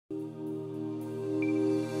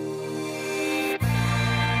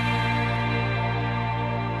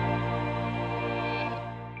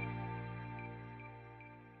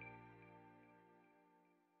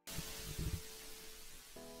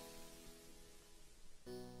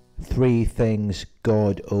3 things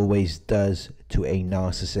God always does to a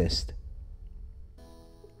narcissist.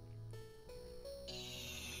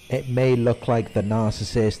 It may look like the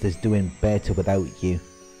narcissist is doing better without you.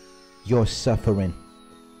 You're suffering,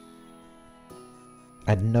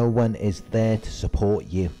 and no one is there to support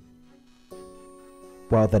you,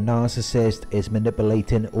 while the narcissist is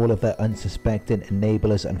manipulating all of their unsuspecting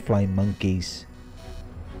enablers and flying monkeys.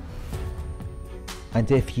 And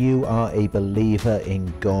if you are a believer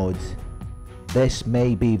in God, this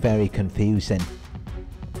may be very confusing.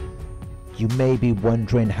 You may be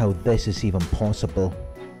wondering how this is even possible.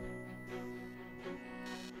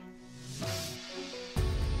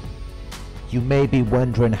 You may be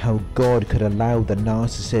wondering how God could allow the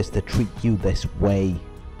narcissist to treat you this way,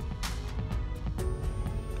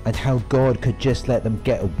 and how God could just let them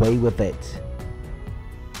get away with it.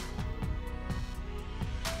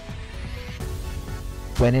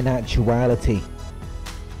 When in actuality,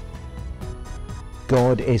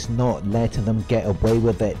 God is not letting them get away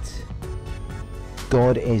with it.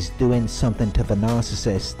 God is doing something to the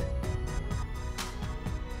narcissist.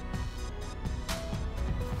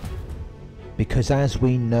 Because as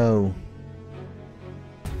we know,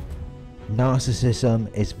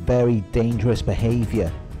 narcissism is very dangerous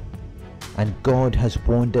behavior, and God has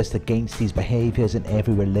warned us against these behaviors in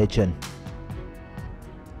every religion,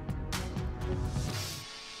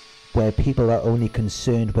 where people are only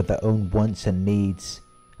concerned with their own wants and needs,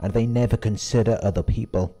 and they never consider other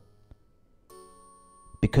people,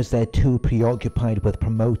 because they're too preoccupied with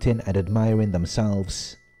promoting and admiring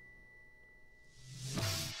themselves.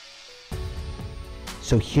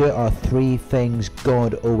 So here are 3 things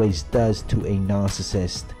God always does to a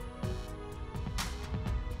narcissist.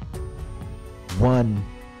 1.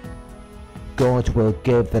 God will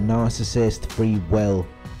give the narcissist free will.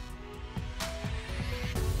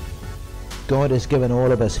 God has given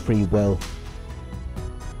all of us free will.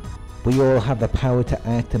 We all have the power to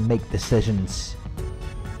act and make decisions,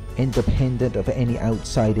 independent of any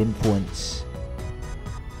outside influence.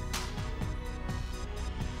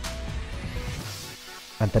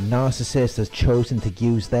 And the narcissist has chosen to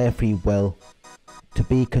use their free will to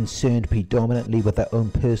be concerned predominantly with their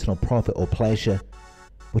own personal profit or pleasure,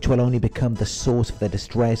 which will only become the source of their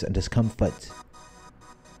distress and discomfort.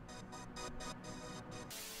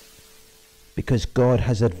 Because God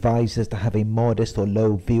has advised us to have a modest or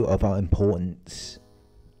low view of our importance,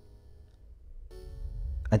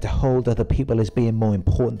 and to hold other people as being more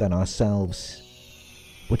important than ourselves,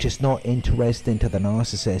 which is not interesting to the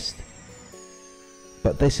narcissist.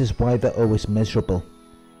 But this is why they're always miserable.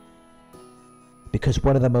 Because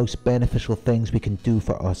one of the most beneficial things we can do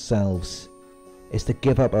for ourselves is to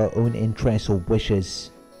give up our own interests or wishes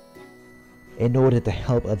in order to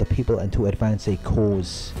help other people and to advance a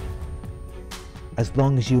cause. As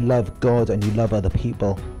long as you love God and you love other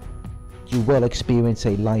people, you will experience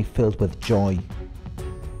a life filled with joy.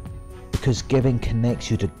 Because giving connects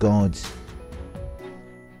you to God,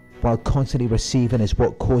 while constantly receiving is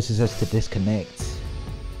what causes us to disconnect.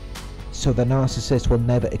 So the narcissist will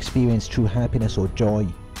never experience true happiness or joy,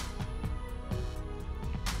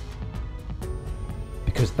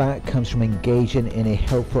 because that comes from engaging in a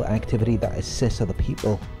helpful activity that assists other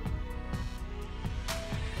people,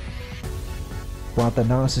 while the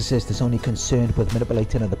narcissist is only concerned with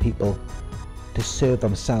manipulating other people to serve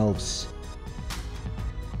themselves,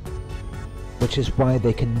 which is why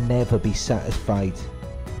they can never be satisfied,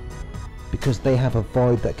 because they have a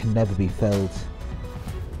void that can never be filled.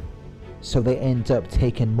 So they end up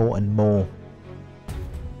taking more and more,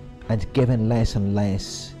 and giving less and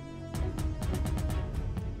less,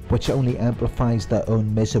 which only amplifies their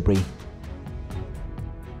own misery.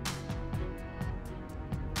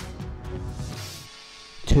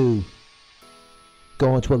 Two,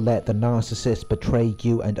 God will let the narcissist betray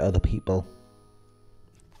you and other people.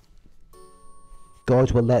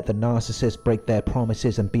 God will let the narcissist break their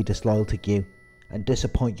promises and be disloyal to you, and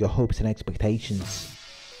disappoint your hopes and expectations,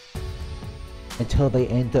 until they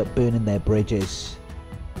end up burning their bridges,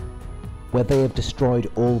 where they have destroyed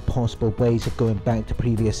all possible ways of going back to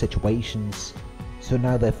previous situations. So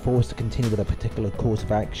now they're forced to continue with a particular course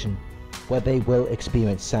of action, where they will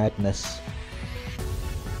experience sadness,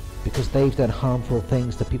 because they've done harmful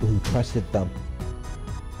things to people who trusted them,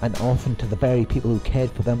 and often to the very people who cared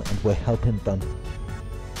for them and were helping them.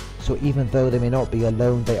 So even though they may not be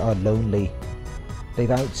alone, they are lonely. They've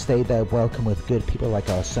outstayed their welcome with good people like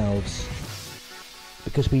ourselves,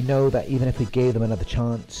 because we know that even if we gave them another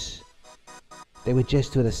chance, they would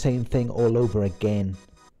just do the same thing all over again.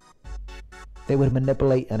 They would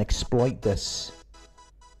manipulate and exploit us.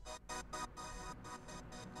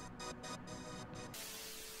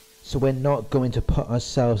 So we're not going to put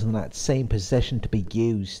ourselves in that same position to be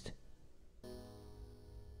used.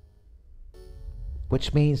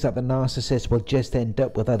 Which means that the narcissist will just end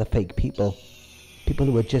up with other fake people. People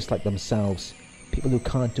who are just like themselves. People who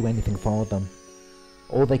can't do anything for them.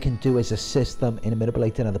 All they can do is assist them in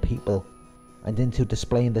manipulating other people and into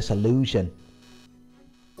displaying this illusion.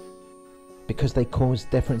 Because they cause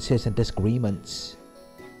differences and disagreements.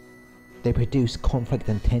 They produce conflict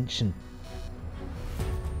and tension.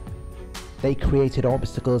 They created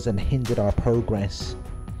obstacles and hindered our progress.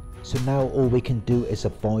 So now all we can do is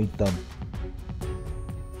avoid them.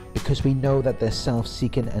 Because we know that they're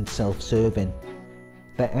self-seeking and self-serving.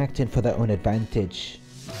 They're acting for their own advantage.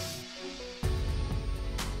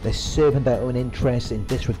 They're serving their own interests in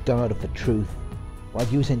disregard of the truth, while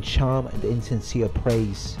using charm and insincere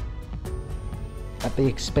praise, at the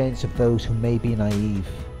expense of those who may be naive.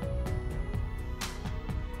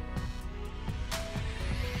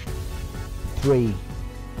 Three,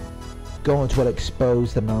 God will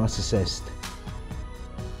expose the narcissist.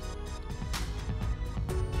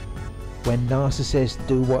 When narcissists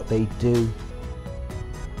do what they do,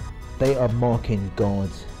 they are mocking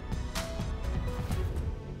God,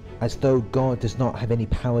 as though God does not have any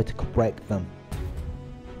power to correct them,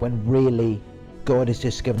 when really God is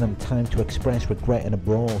just giving them time to express regret and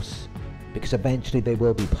remorse, because eventually they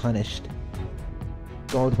will be punished.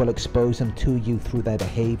 God will expose them to you through their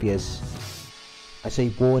behaviours, as a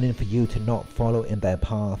warning for you to not follow in their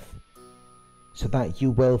path, so that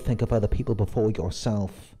you will think of other people before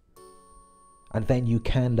yourself, and then you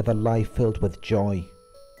can live a life filled with joy.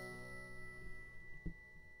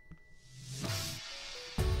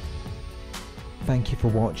 Thank you for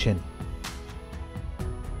watching.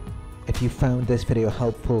 If you found this video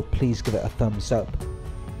helpful, please give it a thumbs up.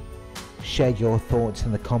 Share your thoughts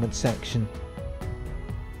in the comment section.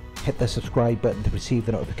 Hit the subscribe button to receive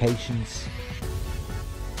the notifications.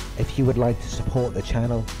 If you would like to support the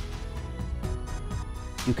channel,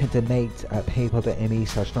 you can donate at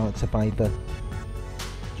paypal.me/Narc Survivor.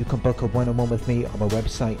 You can book a one-on-one with me on my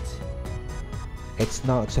website. It's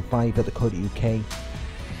narcsurvivor.co.uk.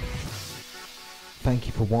 Thank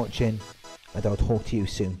you for watching, and I'll talk to you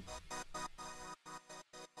soon.